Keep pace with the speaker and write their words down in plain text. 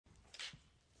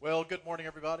Well, good morning,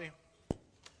 everybody.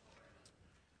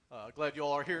 Glad you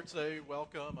all are here today.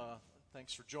 Welcome.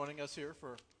 Thanks for joining us here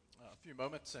for a few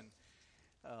moments. And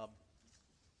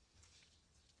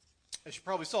as you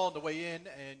probably saw on the way in,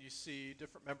 and you see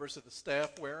different members of the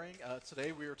staff wearing,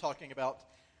 today we are talking about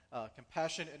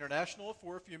Compassion International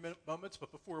for a few moments.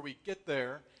 But before we get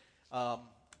there,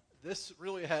 this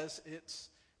really has its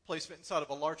placement inside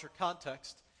of a larger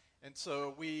context. And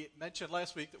so we mentioned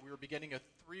last week that we were beginning a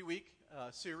 3-week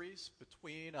series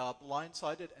between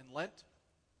Blindsided and Lent.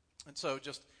 And so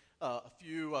just a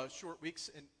few short weeks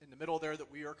in the middle there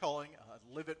that we are calling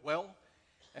Live It Well,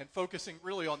 and focusing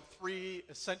really on 3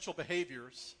 essential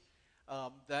behaviors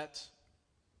that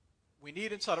we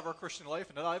need inside of our Christian life.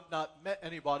 And I've not met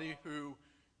anybody who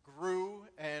grew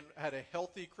and had a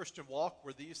healthy Christian walk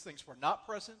where these things were not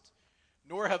present,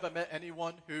 nor have I met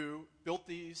anyone who built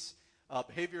these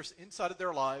behaviors inside of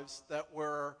their lives that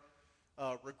were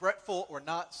regretful or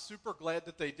not super glad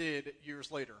that they did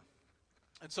years later.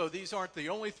 And so these aren't the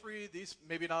only 3. These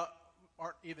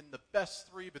aren't even the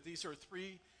best 3, but these are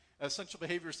 3 essential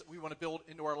behaviors that we want to build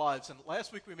into our lives. And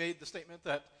last week we made the statement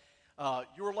that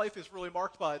your life is really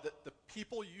marked by the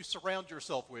people you surround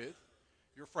yourself with.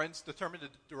 Your friends determine the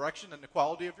direction and the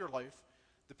quality of your life,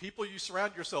 the people you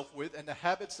surround yourself with, and the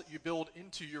habits that you build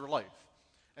into your life.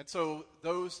 And so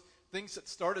those things that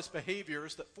start as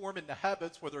behaviors that form into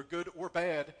habits, whether good or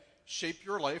bad, shape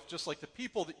your life, just like the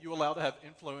people that you allow to have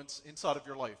influence inside of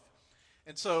your life.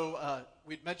 And so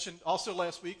we'd mentioned also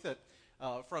last week that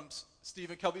from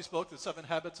Stephen Covey's book, The 7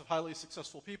 Habits of Highly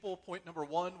Successful People, point number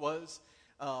 1 was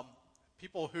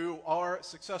people who are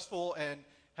successful and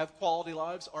have quality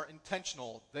lives are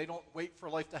intentional. They don't wait for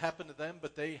life to happen to them,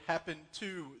 but they happen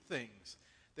to things.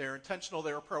 They're intentional,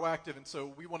 they're proactive, and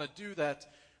so we want to do that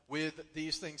with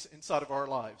these things inside of our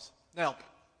lives. Now,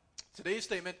 today's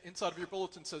statement inside of your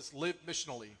bulletin says, live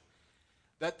missionally.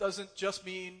 That doesn't just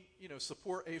mean,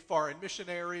 support a foreign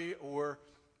missionary or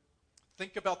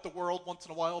think about the world once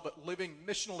in a while, but living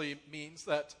missionally means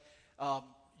that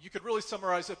you could really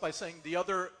summarize it by saying the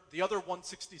other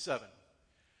 167.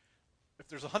 If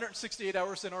there's 168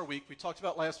 hours in our week, we talked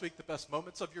about last week the best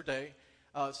moments of your day.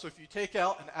 So if you take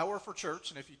out an hour for church,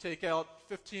 and if you take out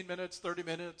 15 minutes, 30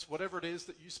 minutes, whatever it is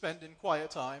that you spend in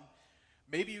quiet time,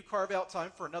 maybe you carve out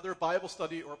time for another Bible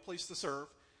study or a place to serve.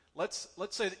 Let's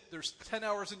say that there's 10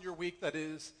 hours in your week that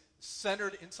is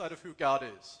centered inside of who God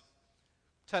is.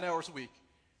 10 hours a week.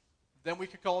 Then we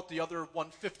could call it the other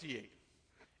 158.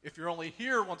 If you're only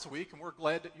here once a week, and we're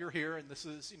glad that you're here, and this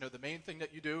is the main thing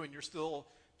that you do, and you're still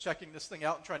checking this thing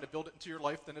out and trying to build it into your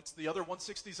life, then it's the other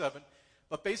 167.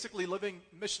 But basically, living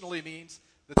missionally means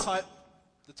the time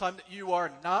that you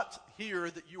are not here,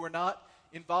 that you are not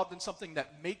involved in something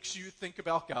that makes you think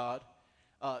about God.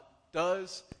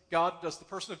 Does the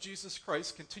person of Jesus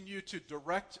Christ continue to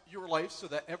direct your life so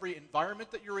that every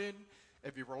environment that you're in,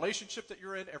 every relationship that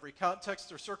you're in, every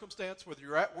context or circumstance, whether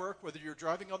you're at work, whether you're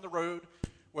driving on the road,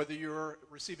 whether you're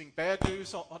receiving bad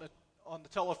news on the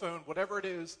telephone, whatever it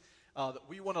is, that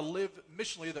we want to live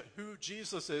missionally, that who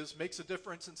Jesus is makes a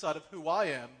difference inside of who I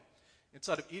am,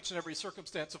 inside of each and every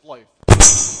circumstance of life.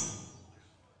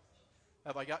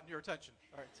 Have I gotten your attention?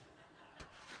 All right.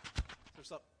 Is there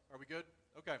something? Are we good?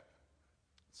 Okay.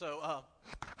 So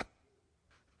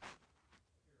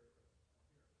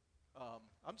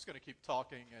I'm just going to keep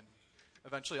talking, and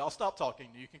eventually I'll stop talking.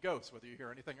 You can go, so whether you hear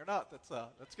anything or not,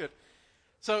 that's good.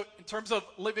 So in terms of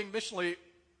living missionally,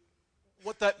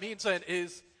 what that means then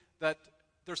is that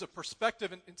there's a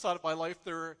perspective inside of my life.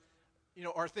 There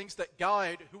are things that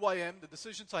guide who I am, the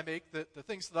decisions I make, the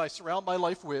things that I surround my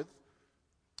life with,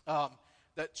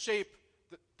 that shape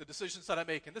the decisions that I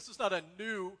make. And this is not a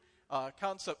new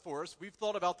concept for us. We've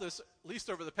thought about this at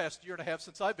least over the past year and a half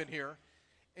since I've been here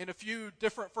in a few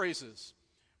different phrases.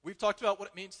 We've talked about what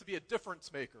it means to be a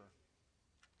difference maker.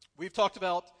 We've talked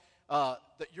about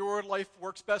that your life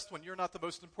works best when you're not the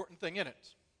most important thing in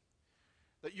it.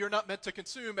 That you're not meant to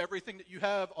consume everything that you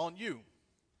have on you.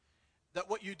 That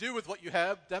what you do with what you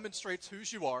have demonstrates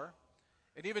whose you are.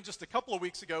 And even just a couple of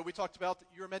weeks ago, we talked about that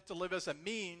you're meant to live as a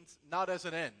means, not as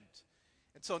an end.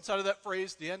 And so inside of that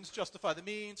phrase, the ends justify the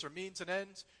means, or means and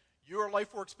ends, your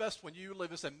life works best when you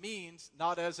live as a means,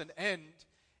 not as an end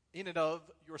in and of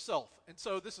yourself. And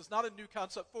so this is not a new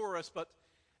concept for us, but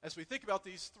as we think about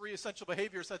these 3 essential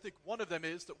behaviors, I think one of them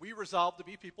is that we resolve to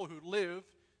be people who live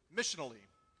missionally.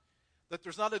 That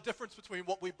there's not a difference between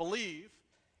what we believe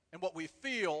and what we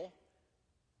feel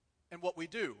and what we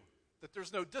do. That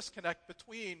there's no disconnect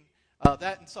between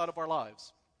that inside of our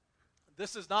lives.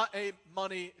 This is not a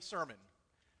money sermon.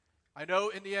 I know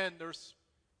in the end there's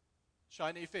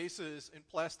shiny faces in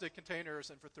plastic containers,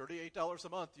 and for $38 a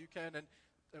month you can, and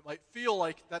it might feel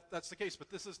like that's the case, but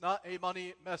this is not a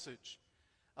money message.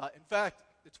 In fact,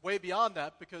 it's way beyond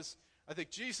that, because I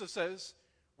think Jesus says,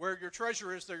 where your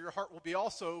treasure is, there your heart will be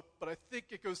also, but I think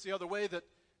it goes the other way, that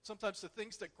sometimes the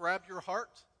things that grab your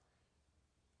heart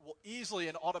will easily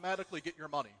and automatically get your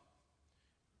money.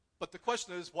 But the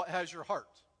question is, what has your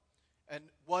heart? And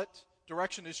what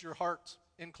direction is your heart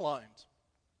inclined?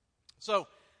 So,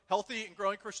 healthy and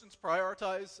growing Christians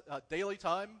prioritize daily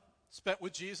time spent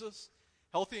with Jesus.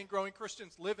 Healthy and growing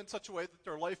Christians live in such a way that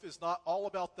their life is not all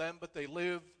about them, but they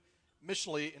live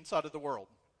missionally inside of the world.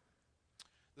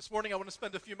 This morning I want to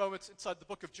spend a few moments inside the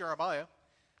book of Jeremiah,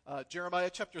 Jeremiah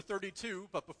chapter 32.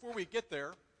 But before we get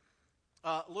there,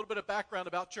 a little bit of background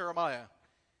about Jeremiah.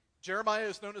 Jeremiah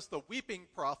is known as the weeping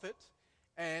prophet,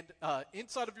 and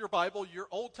inside of your Bible, your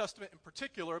Old Testament in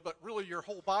particular, but really your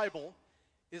whole Bible,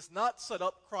 is not set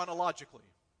up chronologically.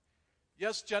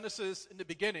 Yes, Genesis in the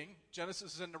beginning,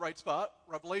 Genesis is in the right spot,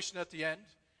 Revelation at the end,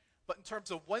 but in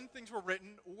terms of when things were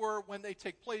written or when they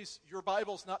take place, your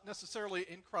Bible's not necessarily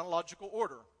in chronological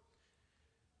order.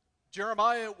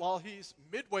 Jeremiah, while he's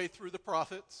midway through the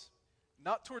prophets,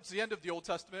 not towards the end of the Old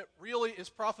Testament, really is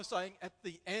prophesying at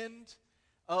the end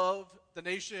of the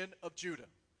nation of Judah.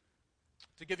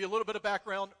 To give you a little bit of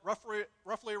background,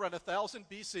 roughly around 1000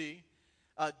 BC,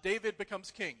 David becomes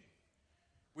king.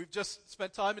 We've just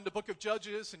spent time in the book of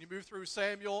Judges, and you move through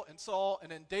Samuel and Saul,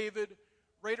 and then David,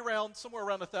 right around, somewhere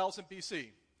around 1000 BC.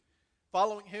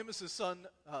 Following him is his son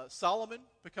Solomon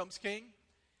becomes king.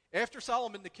 After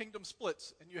Solomon, the kingdom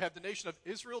splits, and you have the nation of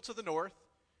Israel to the north,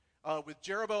 with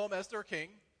Jeroboam as their king,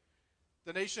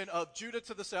 the nation of Judah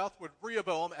to the south with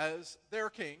Rehoboam as their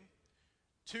king,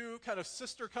 two kind of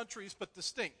sister countries but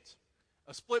distinct.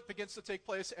 A split begins to take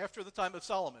place after the time of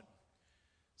Solomon.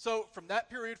 So from that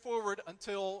period forward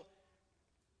until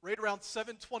right around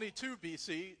 722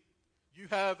 BC, you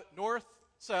have north,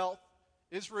 south,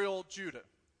 Israel, Judah.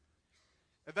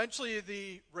 Eventually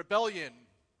the rebellion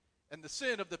and the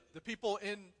sin of the people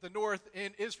in the north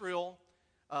in Israel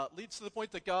leads to the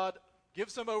point that God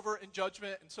gives them over in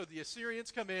judgment, and so the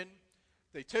Assyrians come in,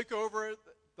 they take over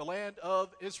the land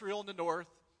of Israel in the north,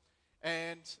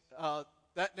 and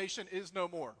that nation is no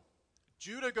more.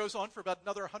 Judah goes on for about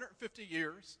another 150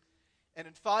 years, and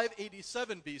in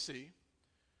 587 BC,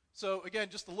 so again,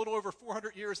 just a little over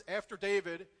 400 years after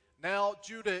David, now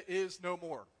Judah is no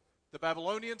more. The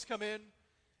Babylonians come in,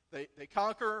 they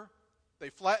conquer, they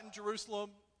flatten Jerusalem,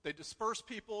 they disperse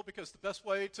people, because the best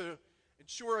way to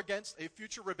ensure against a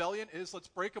future rebellion is let's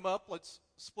break them up, let's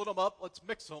split them up, let's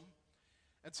mix them.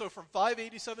 And so from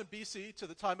 587 BC to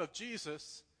the time of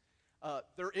Jesus,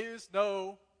 there is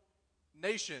no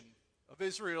nation of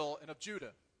Israel and of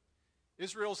Judah.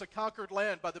 Israel is a conquered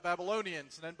land by the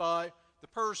Babylonians, and then by the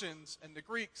Persians and the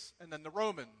Greeks, and then the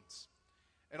Romans.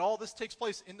 And all this takes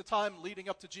place in the time leading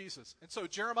up to Jesus. And so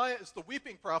Jeremiah is the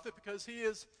weeping prophet because he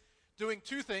is doing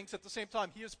two things at the same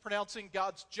time. He is pronouncing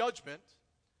God's judgment.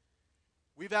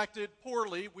 We've acted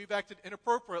poorly, we've acted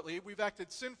inappropriately, we've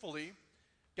acted sinfully.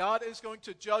 God is going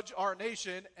to judge our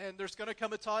nation, and there's going to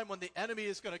come a time when the enemy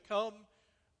is going to come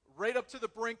right up to the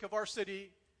brink of our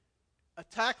city,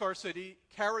 attack our city,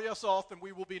 carry us off, and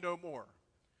we will be no more.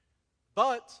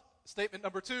 But, statement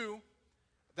number two,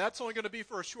 that's only going to be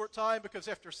for a short time, because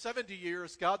after 70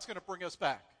 years, God's going to bring us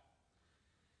back.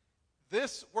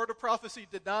 This word of prophecy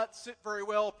did not sit very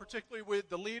well, particularly with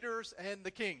the leaders and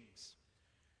the kings.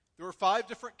 There were 5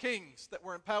 different kings that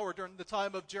were in power during the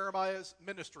time of Jeremiah's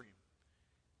ministry.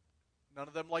 None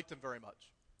of them liked him very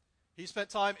much. He spent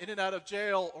time in and out of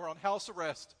jail or on house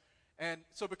arrest. And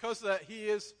so because of that, he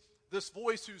is this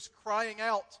voice who's crying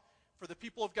out for the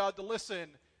people of God to listen,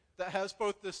 that has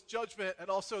both this judgment and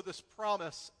also this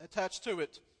promise attached to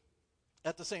it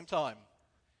at the same time.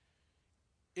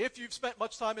 If you've spent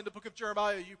much time in the book of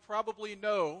Jeremiah, you probably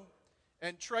know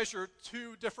and treasure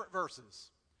 2 different verses.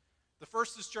 The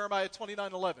first is Jeremiah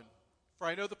 29:11. For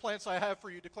I know the plans I have for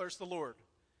you, declares the Lord.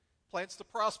 Plans to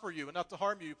prosper you and not to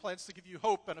harm you. Plans to give you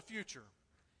hope and a future.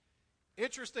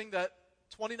 Interesting that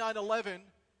 29:11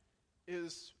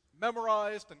 is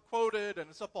memorized and quoted, and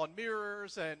it's up on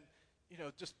mirrors and,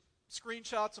 just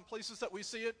screenshots and places that we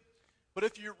see it. But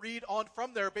if you read on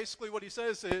from there, basically what he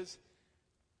says is,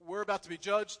 we're about to be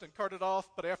judged and carted off,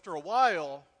 but after a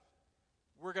while,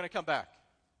 we're going to come back.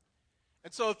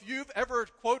 And so if you've ever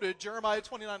quoted Jeremiah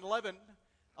 29:11,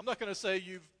 I'm not going to say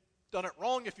you've done it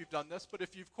wrong if you've done this, but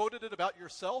if you've quoted it about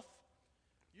yourself,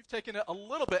 you've taken it a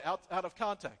little bit out of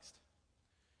context.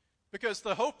 Because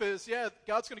the hope is,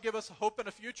 God's going to give us hope and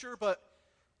a future, but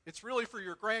It's really for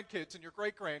your grandkids and your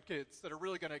great-grandkids that are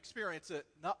really going to experience it,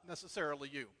 not necessarily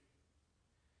you.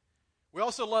 We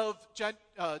also love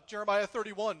Jeremiah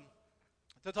 31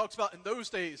 that talks about in those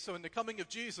days, so in the coming of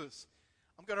Jesus,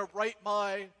 I'm going to write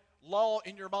my law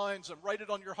in your minds and write it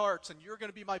on your hearts, and you're going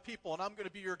to be my people, and I'm going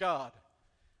to be your God.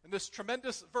 And this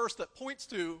tremendous verse that points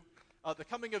to the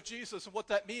coming of Jesus and what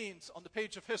that means on the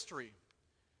page of history.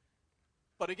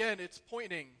 But again, it's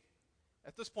pointing,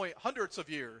 at this point, hundreds of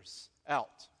years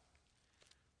out.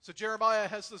 So Jeremiah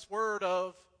has this word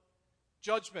of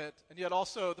judgment, and yet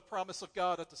also the promise of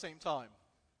God at the same time.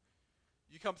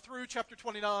 You come through chapter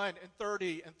 29 and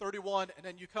 30 and 31, and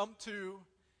then you come to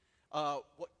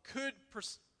what could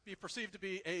be perceived to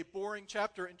be a boring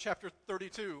chapter in chapter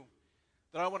 32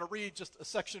 that I want to read just a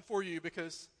section for you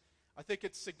because I think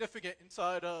it's significant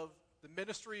inside of the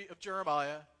ministry of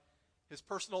Jeremiah, his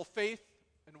personal faith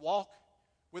and walk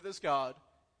with his God,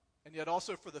 and yet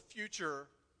also for the future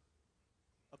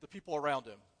of the people around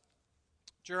him.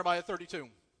 Jeremiah 32.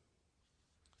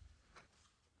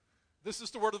 This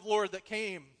is the word of the Lord that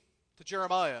came to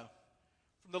Jeremiah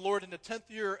from the Lord in the 10th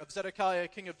year of Zedekiah,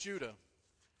 king of Judah,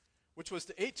 which was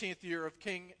the 18th year of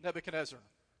King Nebuchadnezzar.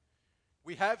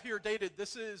 We have here dated,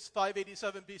 this is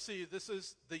 587 BC. This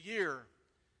is the year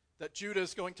that Judah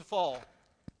is going to fall,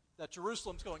 that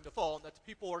Jerusalem's going to fall, and that the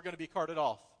people are going to be carted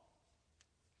off.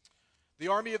 The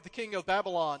army of the king of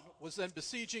Babylon was then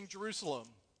besieging Jerusalem,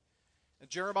 and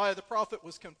Jeremiah the prophet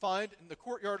was confined in the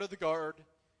courtyard of the guard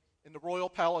in the royal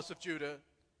palace of Judah.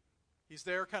 He's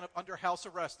there kind of under house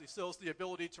arrest. He still has the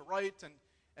ability to write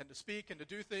and to speak and to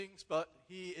do things, but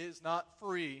he is not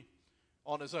free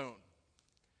on his own.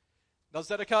 Now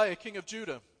Zedekiah, king of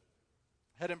Judah,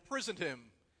 had imprisoned him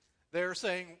there,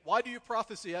 saying, "Why do you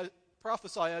prophesy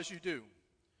as you do?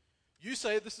 You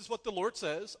say, this is what the Lord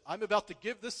says, I'm about to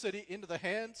give this city into the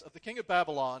hands of the king of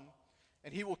Babylon,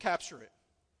 and he will capture it.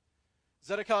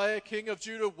 Zedekiah, king of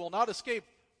Judah, will not escape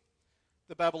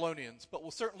the Babylonians, but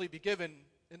will certainly be given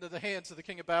into the hands of the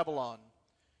king of Babylon,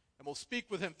 and will speak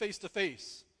with him face to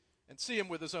face, and see him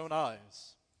with his own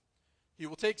eyes. He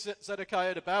will take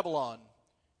Zedekiah to Babylon,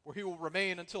 where he will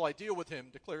remain until I deal with him,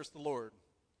 declares the Lord.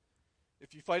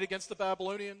 If you fight against the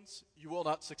Babylonians, you will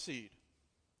not succeed."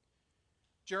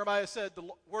 Jeremiah said, "The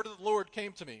word of the Lord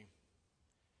came to me.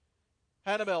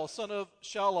 Hanamel, son of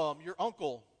Shallum, your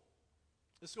uncle,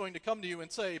 is going to come to you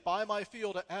and say, buy my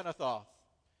field at Anathoth,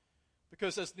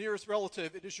 because as nearest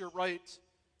relative, it is your right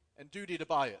and duty to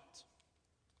buy it."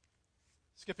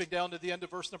 Skipping down to the end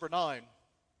of verse number 9.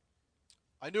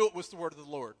 I knew it was the word of the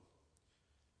Lord.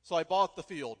 So I bought the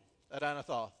field at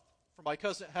Anathoth for my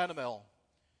cousin Hanamel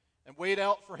and weighed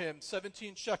out for him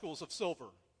 17 shekels of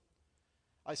silver.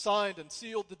 I signed and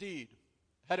sealed the deed,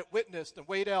 had it witnessed, and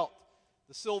weighed out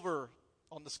the silver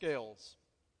on the scales.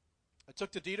 I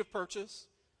took the deed of purchase,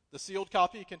 the sealed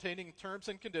copy containing terms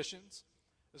and conditions,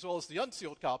 as well as the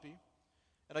unsealed copy,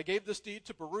 and I gave this deed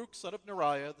to Baruch, son of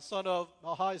Neriah, the son of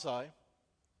Mahazai,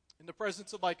 in the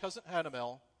presence of my cousin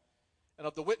Hanamel, and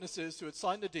of the witnesses who had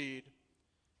signed the deed,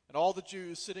 and all the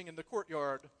Jews sitting in the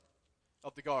courtyard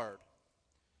of the guard.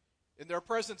 In their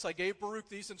presence I gave Baruch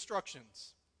these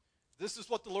instructions. This is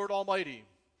what the Lord Almighty,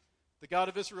 the God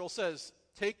of Israel, says.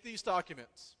 Take these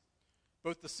documents,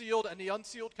 both the sealed and the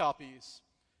unsealed copies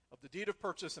of the deed of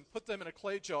purchase, and put them in a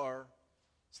clay jar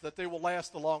so that they will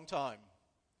last a long time.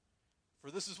 For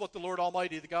this is what the Lord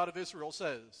Almighty, the God of Israel,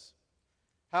 says.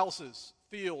 Houses,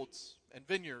 fields, and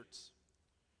vineyards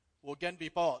will again be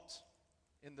bought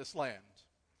in this land.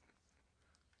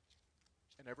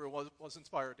 And everyone was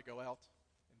inspired to go out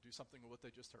and do something with what they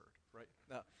just heard, right?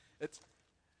 Now,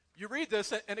 you read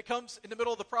this, and it comes in the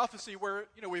middle of the prophecy where,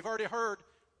 we've already heard,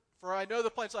 for I know the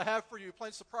plans I have for you,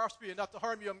 plans to prosper you and not to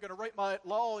harm you. I'm going to write my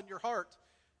law in your heart.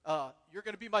 You're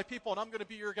going to be my people, and I'm going to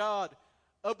be your God.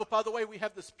 Oh, but by the way, we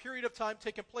have this period of time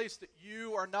taking place that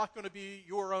you are not going to be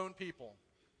your own people.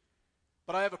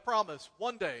 But I have a promise.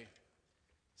 One day,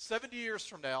 70 years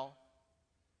from now,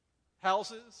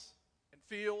 houses and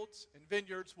fields and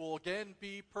vineyards will again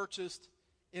be purchased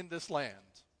in this land.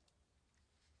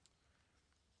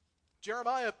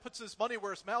 Jeremiah puts his money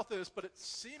where his mouth is, but it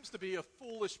seems to be a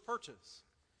foolish purchase.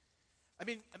 I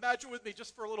mean, imagine with me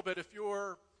just for a little bit, if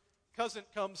your cousin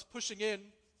comes pushing in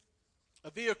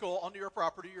a vehicle onto your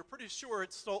property, you're pretty sure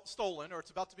it's stolen or it's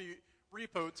about to be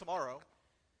repoed tomorrow.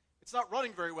 It's not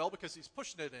running very well because he's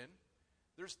pushing it in.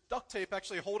 There's duct tape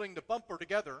actually holding the bumper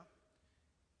together.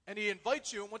 And he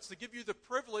invites you and wants to give you the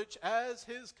privilege as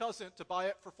his cousin to buy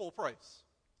it for full price.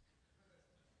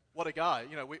 What a guy.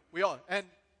 We all, and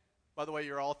by the way,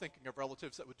 you're all thinking of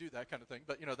relatives that would do that kind of thing,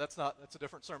 but that's a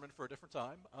different sermon for a different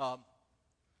time.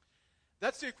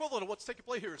 That's the equivalent of what's taking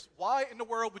place here. Is why in the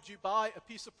world would you buy a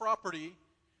piece of property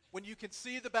when you can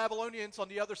see the Babylonians on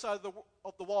the other side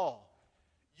of the wall?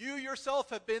 You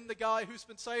yourself have been the guy who's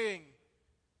been saying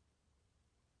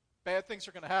bad things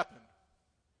are going to happen.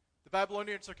 The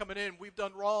Babylonians are coming in. We've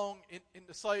done wrong in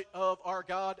the sight of our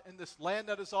God, and this land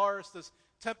that is ours, this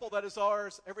temple that is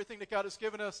ours, everything that God has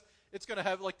given us, it's going to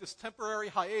have like this temporary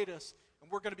hiatus,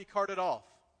 and we're going to be carted off.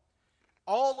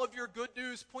 All of your good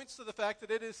news points to the fact that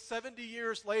it is 70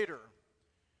 years later.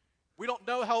 We don't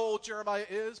know how old Jeremiah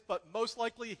is, but most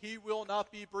likely he will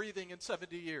not be breathing in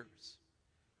 70 years.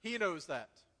 He knows that.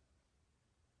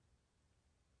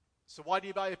 So why do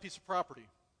you buy a piece of property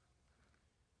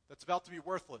that's about to be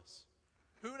worthless?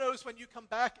 Who knows when you come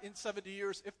back in 70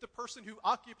 years if the person who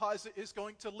occupies it is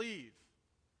going to leave,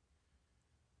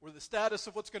 or the status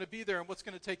of what's going to be there and what's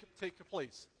going to take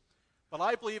place. But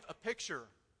I believe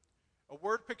a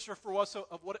word picture for us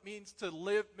of what it means to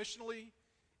live missionally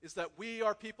is that we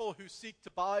are people who seek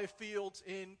to buy fields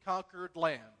in conquered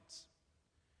lands.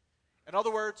 In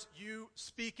other words, you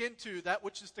speak into that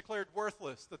which is declared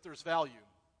worthless, that there's value.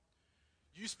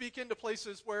 You speak into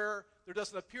places where there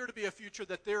doesn't appear to be a future,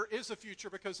 that there is a future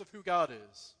because of who God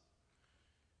is.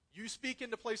 You speak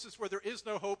into places where there is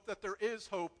no hope, that there is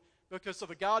hope because of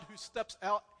a God who steps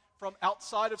out from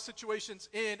outside of situations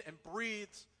in and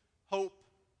breathes hope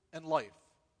and life.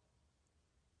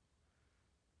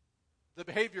 The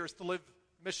behavior is to live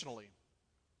missionally.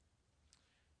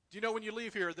 Do you know when you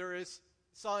leave here, there is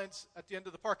signs at the end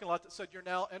of the parking lot that said you're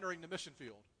now entering the mission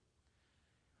field?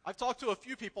 I've talked to a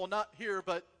few people, not here,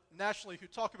 but nationally, who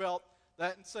talk about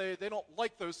that and say they don't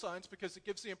like those signs because it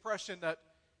gives the impression that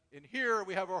in here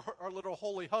we have our little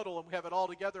holy huddle and we have it all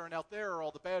together, and out there are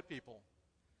all the bad people.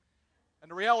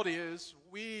 And the reality is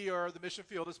we are the mission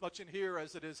field as much in here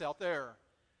as it is out there.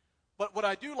 But what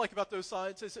I do like about those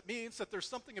signs is it means that there's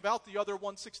something about the other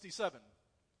 167.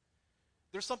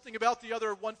 There's something about the other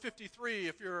 153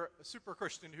 if you're a super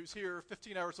Christian who's here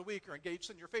 15 hours a week or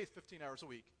engaged in your faith 15 hours a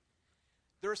week.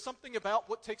 There is something about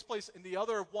what takes place in the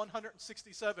other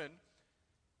 167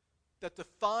 that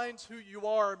defines who you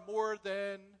are more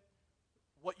than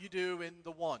what you do in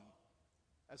the one,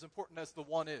 as important as the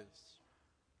one is.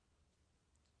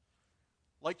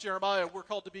 Like Jeremiah, we're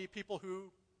called to be people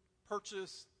who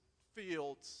purchase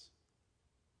fields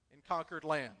in conquered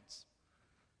lands,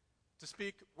 to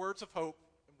speak words of hope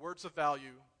and words of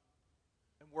value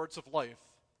and words of life,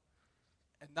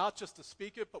 and not just to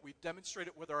speak it, but we demonstrate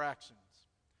it with our actions.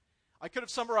 I could have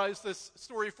summarized this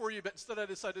story for you, but instead I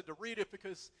decided to read it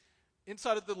because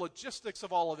inside of the logistics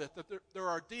of all of it, that there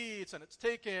are deeds, and it's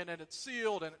taken, and it's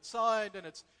sealed, and it's signed, and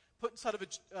it's put inside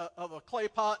of a clay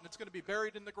pot, and it's going to be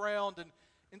buried in the ground, and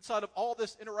inside of all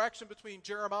this interaction between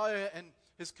Jeremiah and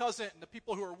his cousin and the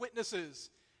people who are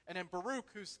witnesses, and then Baruch,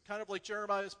 who's kind of like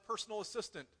Jeremiah's personal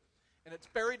assistant. And it's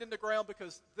buried in the ground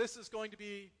because this is going to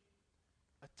be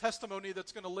a testimony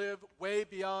that's going to live way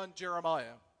beyond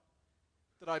Jeremiah,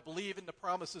 that I believe in the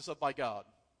promises of my God.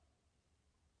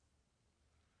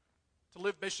 To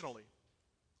live missionally.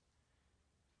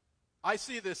 I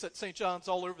see this at St. John's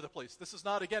all over the place. This is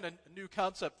not, again, a new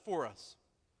concept for us.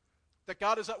 That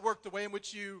God is at work the way in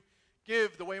which you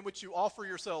give, the way in which you offer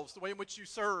yourselves, the way in which you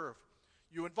serve.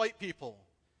 You invite people.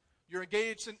 You're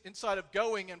engaged inside of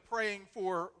going and praying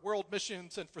for world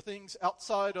missions and for things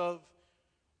outside of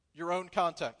your own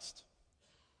context.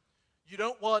 You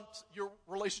don't want your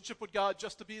relationship with God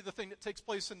just to be the thing that takes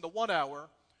place in the 1 hour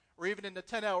or even in the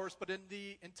 10 hours, but in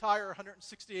the entire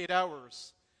 168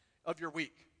 hours of your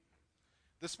week.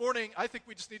 This morning, I think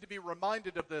we just need to be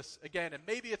reminded of this again, and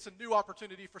maybe it's a new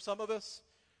opportunity for some of us,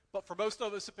 but for most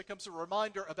of us, it becomes a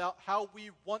reminder about how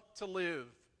we want to live.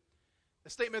 A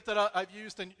statement that I've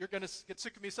used, and you're going to get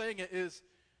sick of me saying it, is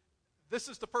this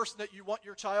is the person that you want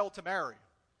your child to marry.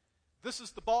 This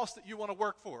is the boss that you want to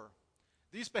work for.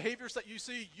 These behaviors that you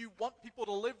see, you want people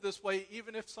to live this way,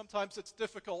 even if sometimes it's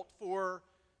difficult for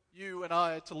you and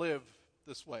I to live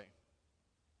this way.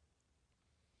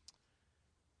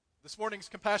 This morning's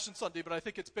Compassion Sunday, but I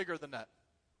think it's bigger than that.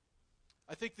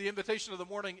 I think the invitation of the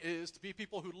morning is to be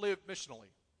people who live missionally.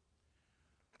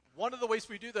 One of the ways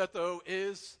we do that, though,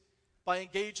 is by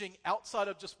engaging outside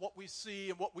of just what we see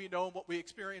and what we know and what we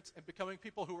experience and becoming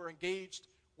people who are engaged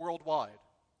worldwide.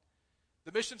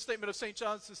 The mission statement of St.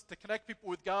 John's is to connect people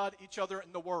with God, each other,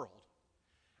 and the world.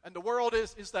 And the world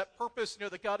is that purpose,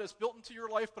 that God has built into your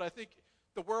life, but I think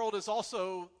the world is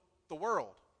also the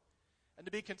world. And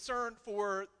to be concerned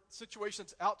for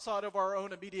situations outside of our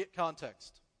own immediate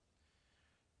context.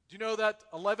 Do you know that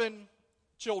 11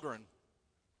 children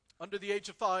under the age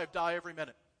of 5 die every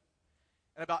minute?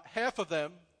 And about half of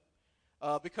them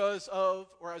because of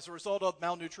or as a result of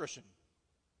malnutrition.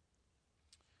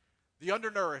 The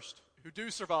undernourished who do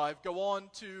survive go on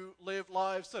to live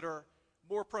lives that are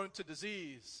more prone to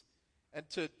disease and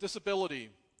to disability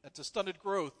and to stunted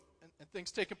growth and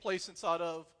things taking place inside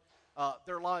of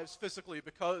their lives physically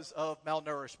because of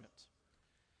malnourishment.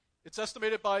 It's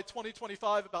estimated by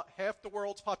 2025 about half the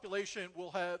world's population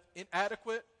will have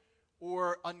inadequate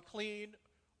or unclean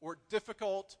or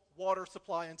difficult water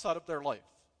supply inside of their life.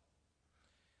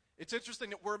 It's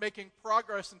interesting that we're making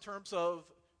progress in terms of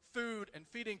food and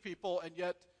feeding people, and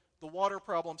yet the water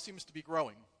problem seems to be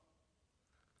growing.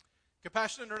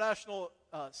 Compassion International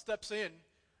steps in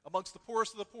amongst the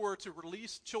poorest of the poor to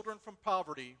release children from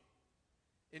poverty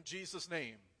in Jesus'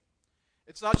 name.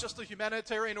 It's not just a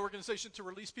humanitarian organization to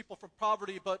release people from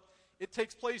poverty, but it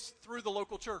takes place through the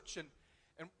local church. And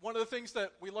one of the things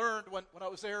that we learned when I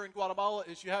was there in Guatemala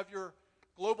is you have your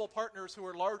global partners who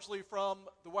are largely from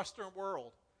the Western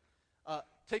world,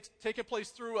 taking place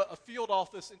through a field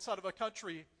office inside of a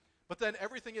country, but then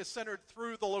everything is centered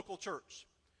through the local church.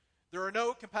 There are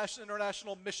no Compassion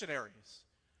International missionaries.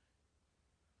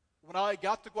 When I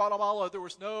got to Guatemala, there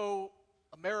was no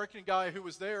American guy who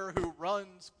was there who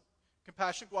runs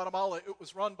Compassion Guatemala. It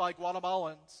was run by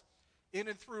Guatemalans in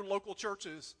and through local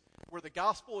churches where the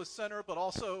gospel is centered, but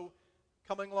also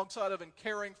coming alongside of and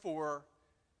caring for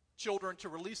children to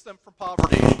release them from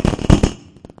poverty. Sorry, I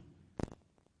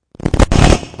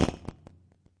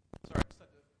just had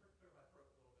to clear my throat a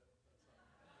little bit.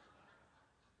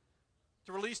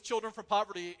 To release children from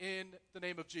poverty in the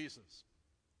name of Jesus.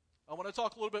 I want to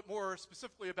talk a little bit more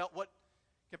specifically about what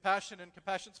compassion and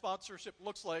compassion sponsorship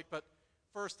looks like, but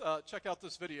first, check out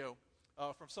this video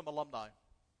from some alumni.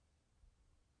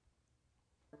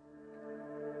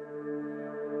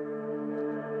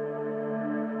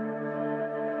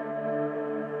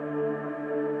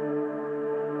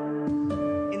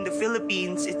 In the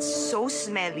Philippines, it's so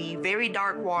smelly, very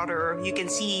dark water. You can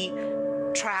see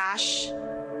trash,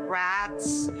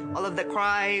 rats, all of the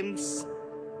crimes.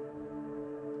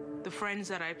 The friends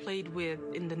that I played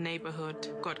with in the neighborhood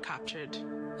got captured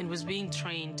and was being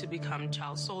trained to become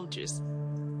child soldiers.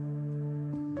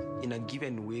 In a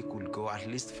given week, we'll go at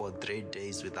least for 3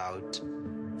 days without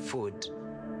food.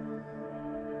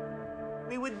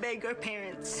 We would beg our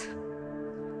parents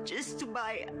just to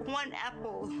buy one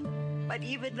apple, but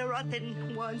even the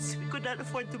rotten ones we could not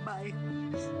afford to buy.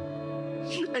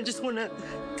 I just want to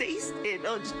taste it.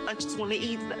 I just want to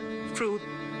eat that fruit.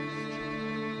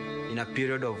 In a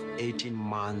period of 18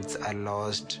 months, I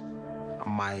lost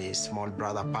my small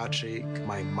brother Patrick,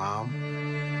 my mom,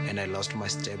 and I lost my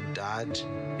stepdad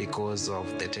because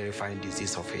of the terrifying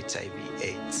disease of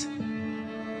HIV/AIDS.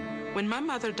 When my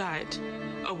mother died,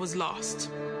 I was lost.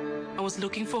 I was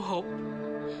looking for hope,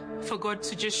 for God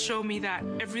to just show me that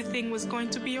everything was going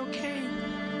to be okay.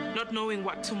 Not knowing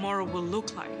what tomorrow will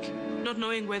look like, not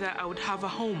knowing whether I would have a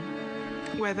home,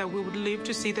 whether we would live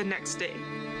to see the next day.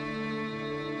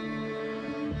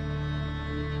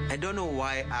 I don't know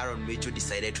why Aaron Mitchell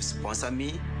decided to sponsor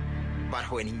me, but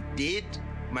when he did,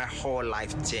 my whole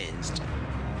life changed.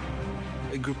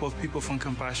 A group of people from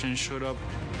Compassion showed up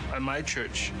at my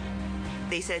church.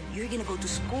 They said, you're going to go to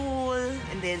school,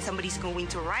 and then somebody's going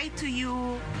to write to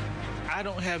you. I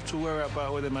don't have to worry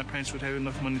about whether my parents would have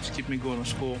enough money to keep me going to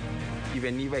school.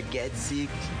 Even if I get sick,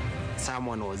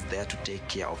 someone was there to take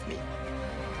care of me.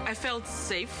 I felt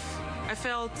safe. I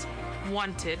felt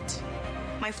wanted.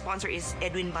 My sponsor is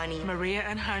Edwin Bunny, Maria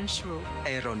and Hanshru,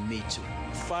 Aaron Mitchell.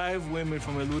 5 women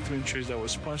from a Lutheran church that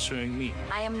was sponsoring me.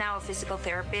 I am now a physical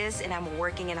therapist and I'm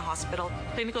working in a hospital.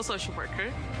 clinical social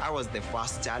worker. I was the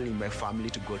first child in my family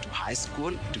to go to high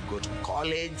school, to go to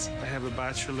college. I have a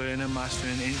bachelor and a master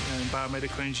in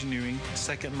biomedical engineering,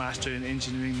 second master in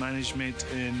engineering management,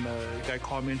 and guy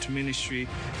called me into ministry,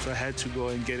 so I had to go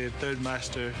and get a third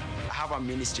master. I have a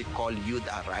ministry called Youth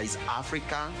Arise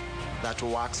Africa that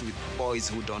works with boys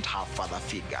who don't have father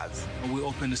figures. We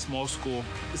opened a small school.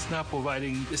 It's now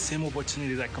providing the same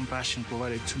opportunity that Compassion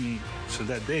provided to me so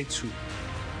that they too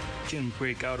can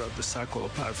break out of the cycle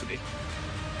of poverty.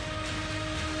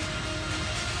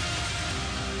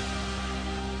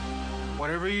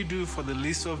 Whatever you do for the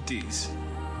least of these,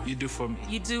 you do for me.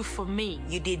 You do for me.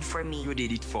 You did for me. You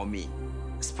did it for me.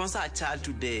 Sponsor a child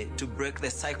today to break the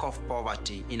cycle of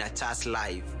poverty in a child's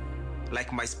life,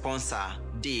 like my sponsor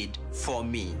did for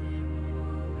me.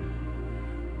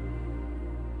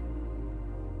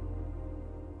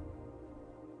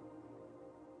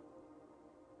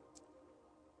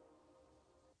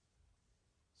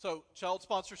 So, child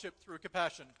sponsorship through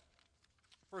Compassion.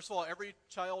 First of all, every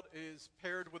child is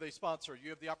paired with a sponsor. You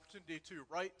have the opportunity to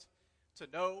write, to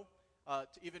know,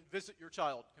 to even visit your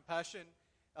child. Compassion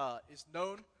is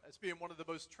known as being one of the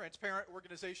most transparent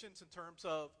organizations in terms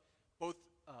of both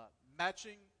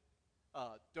matching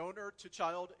donor to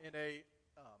child in a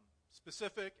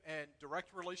specific and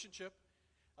direct relationship,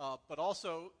 but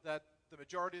also that the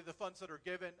majority of the funds that are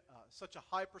given, such a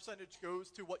high percentage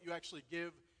goes to what you actually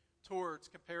give towards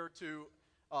compared to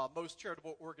most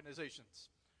charitable organizations.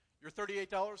 Your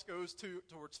 $38 goes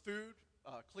towards food,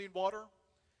 clean water,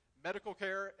 medical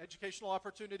care, educational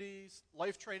opportunities,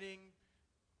 life training,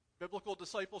 biblical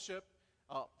discipleship,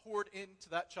 poured into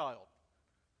that child.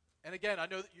 And again, I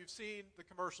know that you've seen the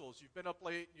commercials. You've been up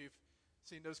late, and you've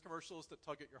seen those commercials that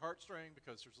tug at your heartstring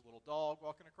because there's a little dog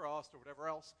walking across or whatever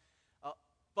else.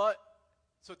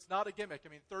 So it's not a gimmick. I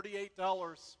mean,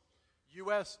 $38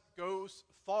 U.S. goes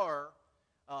far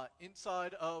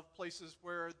inside of places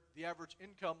where the average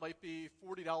income might be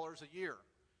 $40 a year.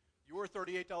 Your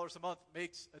 $38 a month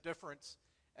makes a difference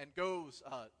and goes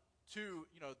to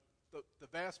the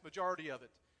vast majority of it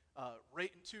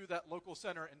right into that local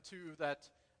center and to that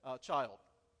child.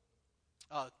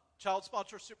 Child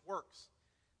sponsorship works.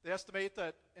 They estimate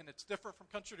that, and it's different from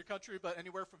country to country, but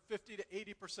anywhere from 50 to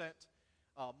 80%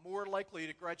 more likely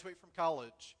to graduate from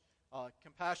college.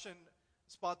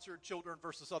 Compassion-sponsored children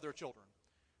versus other children.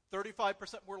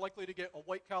 35% more likely to get a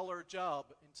white-collar job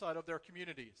inside of their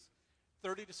communities.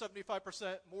 30 to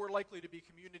 75% more likely to be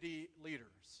community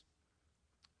leaders.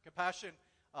 Compassion,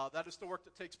 that is the work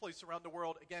that takes place around the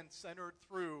world, again, centered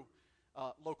through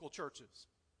local churches.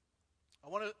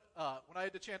 When I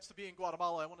had the chance to be in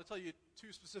Guatemala, I want to tell you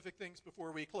two specific things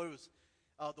before we close.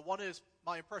 The one is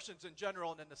my impressions in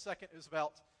general, and then the second is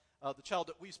about the child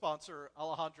that we sponsor,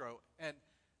 Alejandro. And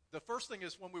the first thing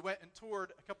is when we went and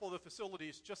toured a couple of the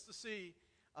facilities just to see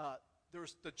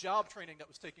there's the job training that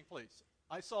was taking place.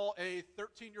 I saw a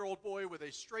 13-year-old boy with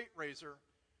a straight razor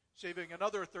shaving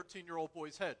another 13-year-old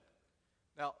boy's head.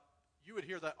 Now, you would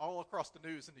hear that all across the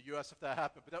news in the U.S. if that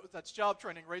happened, but that's job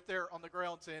training right there on the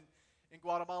grounds in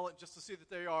Guatemala, and just to see that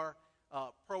they are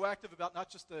proactive about not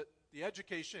just the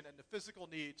education and the physical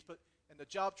needs and the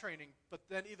job training, but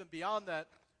then even beyond that,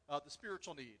 the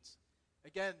spiritual needs.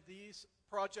 Again, these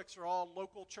projects are all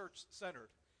local church centered.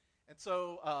 And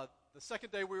so the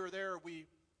second day we were there, we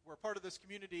were part of this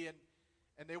community, and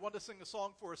they wanted to sing a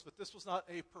song for us, but this was not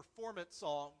a performance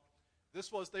song.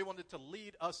 They wanted to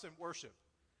lead us in worship.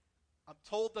 I'm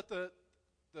told that the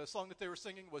song that they were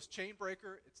singing was Chain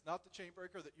Breaker. It's not the Chain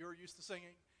Breaker that you're used to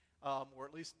singing, or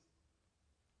at least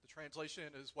the translation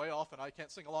is way off and I can't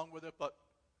sing along with it, but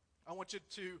I want you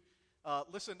to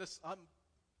listen. I'm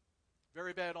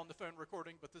very bad on the phone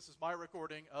recording, but this is my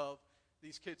recording of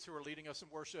these kids who are leading us in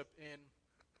worship in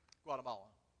Guatemala.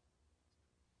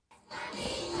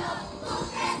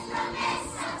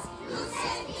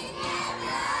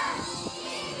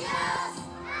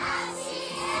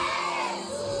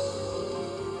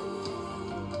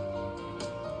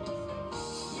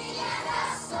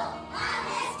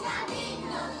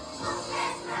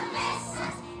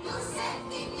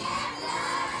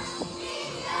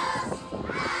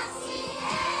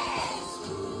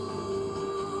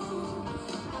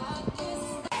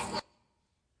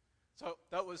 So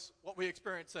that was what we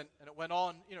experienced, and it went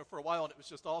on, for a while, and it was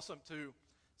just awesome to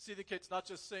see the kids not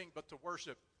just sing, but to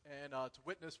worship and to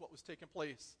witness what was taking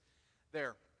place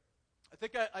there. I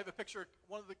think I have a picture.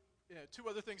 One of the two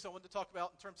other things I wanted to talk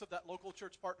about in terms of that local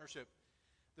church partnership.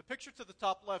 The picture to the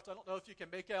top left, I don't know if you can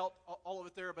make out all of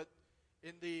it there, but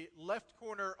in the left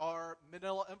corner are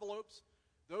manila envelopes.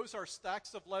 Those are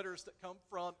stacks of letters that come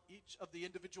from each of the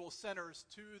individual centers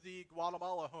to the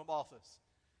Guatemala home office.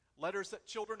 Letters that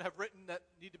children have written that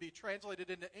need to be translated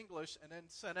into English and then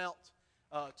sent out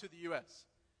to the U.S.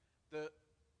 The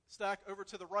stack over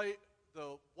to the right,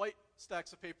 the white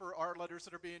stacks of paper, are letters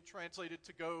that are being translated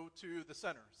to go to the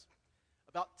centers.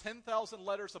 About 10,000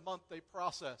 letters a month they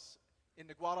process in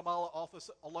the Guatemala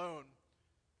office alone,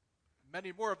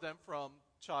 many more of them from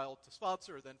child to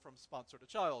sponsor than from sponsor to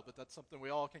child, but that's something we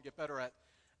all can get better at.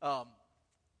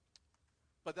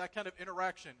 But that kind of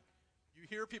interaction, you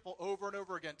hear people over and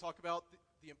over again talk about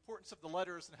the importance of the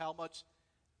letters and how much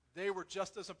they were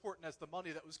just as important as the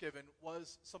money that was given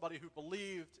was somebody who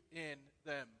believed in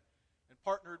them and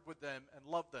partnered with them and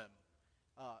loved them,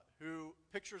 who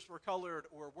pictures were colored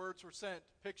or words were sent,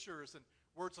 pictures and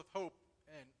words of hope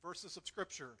and verses of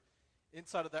Scripture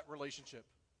inside of that relationship.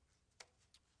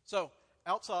 So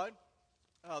outside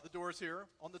the doors here,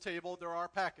 on the table, there are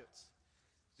packets.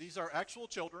 These are actual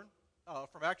children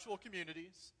from actual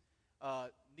communities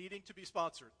needing to be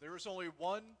sponsored. There is only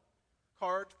one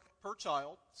card per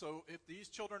child, so if these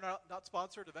children are not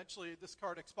sponsored, eventually this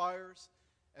card expires,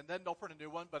 and then they'll print a new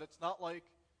one, but it's not like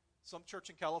Some church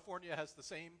in California has the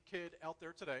same kid out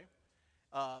there today.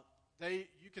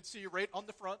 You can see right on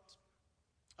the front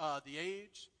the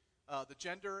age, the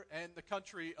gender, and the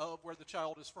country of where the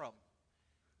child is from.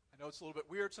 I know it's a little bit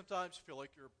weird sometimes. You feel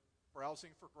like you're browsing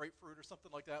for grapefruit or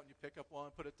something like that when you pick up one,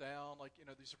 put it down, like,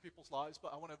 these are people's lives.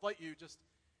 But I want to invite you, just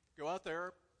go out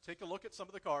there, take a look at some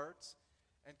of the cards,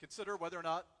 and consider whether or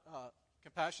not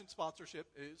Compassion sponsorship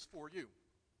is for you.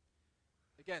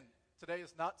 Again, today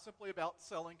is not simply about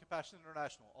selling Compassion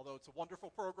International, although it's a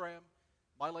wonderful program.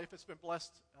 My life has been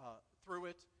blessed through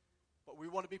it, but we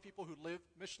want to be people who live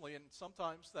missionally, and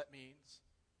sometimes that means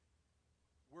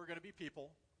we're going to be people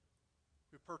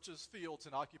who purchase fields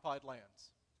in occupied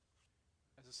lands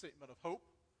as a statement of hope,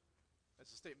 as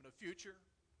a statement of future,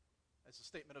 as a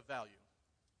statement of value.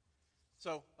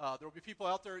 So there will be people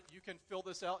out there. You can fill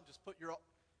this out and just put your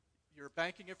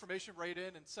banking information right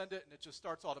in and send it, and it just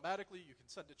starts automatically. You can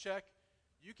send a check.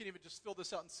 You can even just fill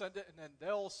this out and send it, and then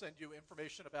they'll send you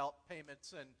information about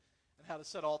payments and how to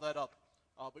set all that up.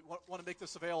 We want to make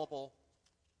this available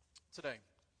today.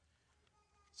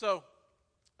 So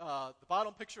the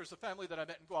bottom picture is a family that I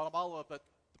met in Guatemala, but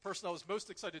the person I was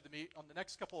most excited to meet on the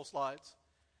next couple of slides.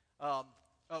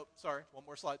 Sorry, one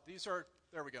more slide.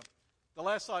 There we go. The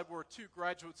last slide were two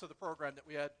graduates of the program that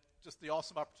we had just the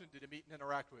awesome opportunity to meet and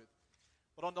interact with.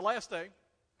 But on the last day,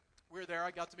 we were there.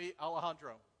 I got to meet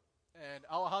Alejandro. And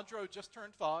Alejandro just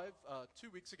turned 5 2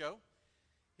 weeks ago.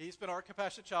 He's been our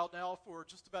Compassion Child now for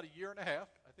just about a year and a half.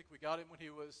 I think we got him when he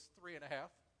was 3 and a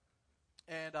half.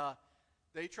 And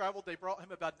they traveled. They brought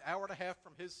him about an hour and a half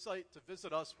from his site to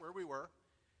visit us where we were.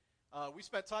 We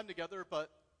spent time together, but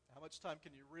how much time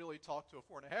can you really talk to a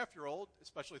 4.5-year-old,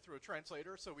 especially through a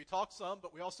translator? So we talked some,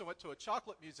 but we also went to a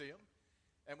chocolate museum,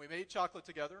 and we made chocolate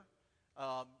together.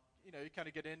 You kind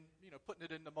of get in, putting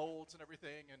it in the molds and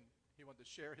everything, and he wanted to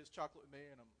share his chocolate with me,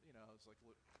 and I was like,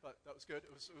 but that was good.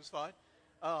 It was fine.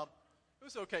 It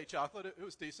was okay chocolate. It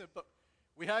was decent, but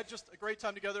we had just a great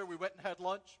time together. We went and had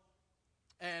lunch,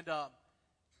 and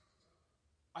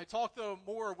I talked, though,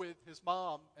 more with his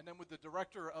mom and then with the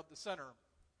director of the center,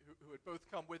 who had both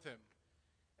come with him.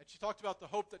 And she talked about the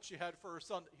hope that she had for her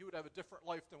son, that he would have a different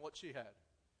life than what she had.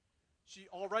 She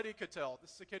already could tell,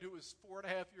 this is a kid who was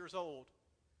 4.5 years old,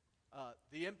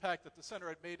 the impact that the center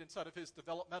had made inside of his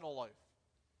developmental life,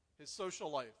 his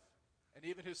social life, and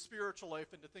even his spiritual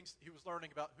life, and the things that he was learning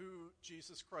about who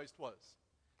Jesus Christ was.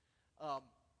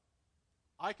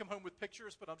 I come home with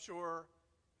pictures, but I'm sure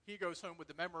he goes home with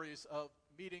the memories of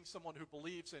meeting someone who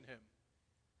believes in him,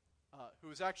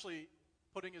 who is actually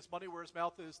putting his money where his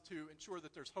mouth is to ensure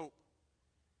that there's hope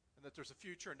and that there's a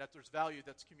future and that there's value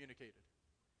that's communicated.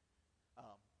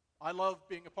 I love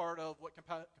being a part of what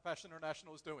Compassion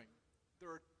International is doing. There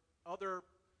are other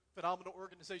phenomenal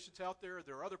organizations out there.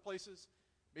 There are other places.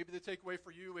 Maybe the takeaway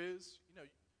for you is,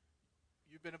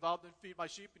 you've been involved in Feed My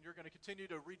Sheep, and you're going to continue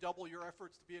to redouble your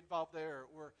efforts to be involved there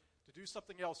or to do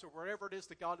something else or wherever it is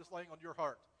that God is laying on your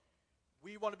heart.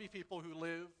 We want to be people who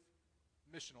live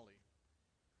missionally.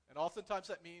 And oftentimes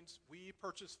that means we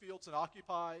purchase fields in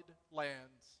occupied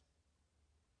lands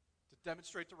to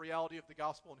demonstrate the reality of the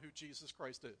gospel and who Jesus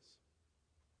Christ is.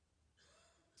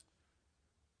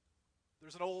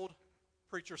 There's an old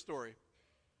preacher story.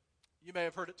 You may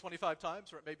have heard it 25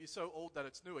 times, or it may be so old that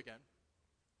it's new again.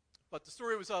 But the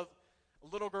story was of a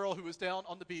little girl who was down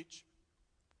on the beach,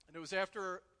 and it was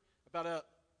after about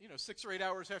 6 or 8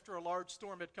 hours after a large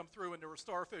storm had come through, and there were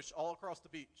starfish all across the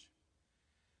beach.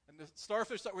 And the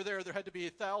starfish that were there had to be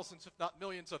thousands, if not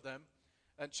millions of them.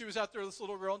 And she was out there, this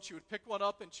little girl, and she would pick one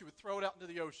up and she would throw it out into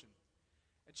the ocean.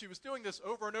 And she was doing this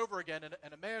over and over again,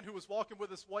 and a man who was walking with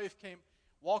his wife came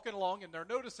walking along, and they're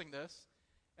noticing this.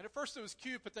 And at first it was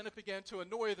cute, but then it began to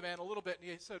annoy the man a little bit, and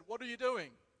he said, "What are you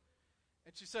doing?"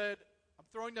 And she said, "I'm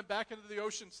throwing them back into the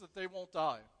ocean so that they won't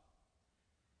die."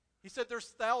 He said, "There's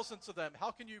thousands of them.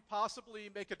 How can you possibly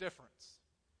make a difference?"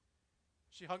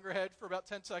 She hung her head for about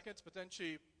 10 seconds, but then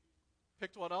she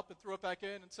picked one up and threw it back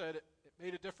in and said, it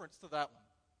made a difference to that one.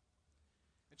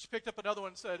 And she picked up another one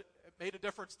and said, it made a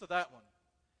difference to that one.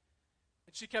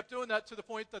 And she kept doing that to the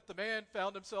point that the man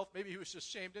found himself, maybe he was just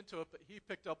shamed into it, but he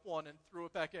picked up one and threw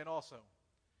it back in also.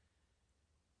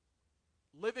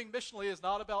 Living missionally is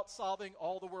not about solving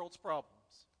all the world's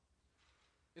problems.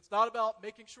 It's not about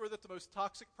making sure that the most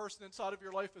toxic person inside of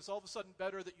your life is all of a sudden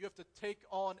better, that you have to take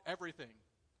on everything.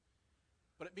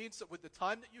 But it means that with the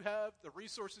time that you have, the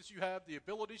resources you have, the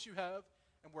abilities you have,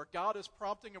 and where God is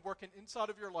prompting and working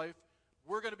inside of your life,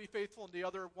 we're going to be faithful in the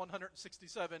other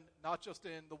 167, not just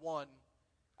in the 1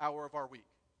 hour of our week.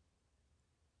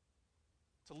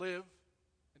 To live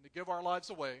and to give our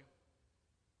lives away,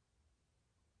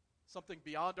 something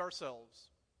beyond ourselves,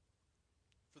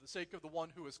 for the sake of the one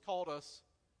who has called us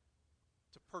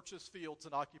to purchase fields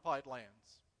and occupied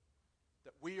lands,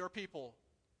 that we are people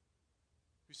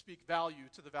who speak value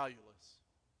to the valueless.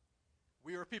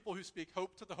 We are people who speak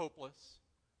hope to the hopeless.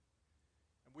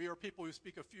 And we are people who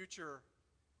speak a future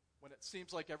when it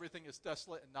seems like everything is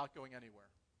desolate and not going anywhere.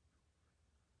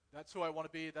 That's who I want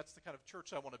to be. That's the kind of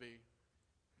church I want to be.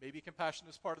 Maybe compassion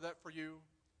is part of that for you.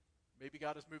 Maybe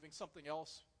God is moving something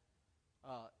else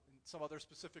in some other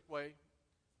specific way.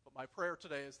 But my prayer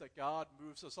today is that God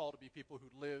moves us all to be people who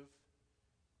live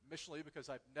missionally, because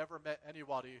I've never met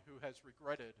anybody who has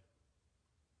regretted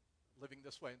living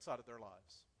this way inside of their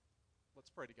lives. Let's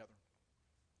pray together.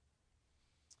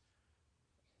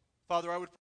 Father, I would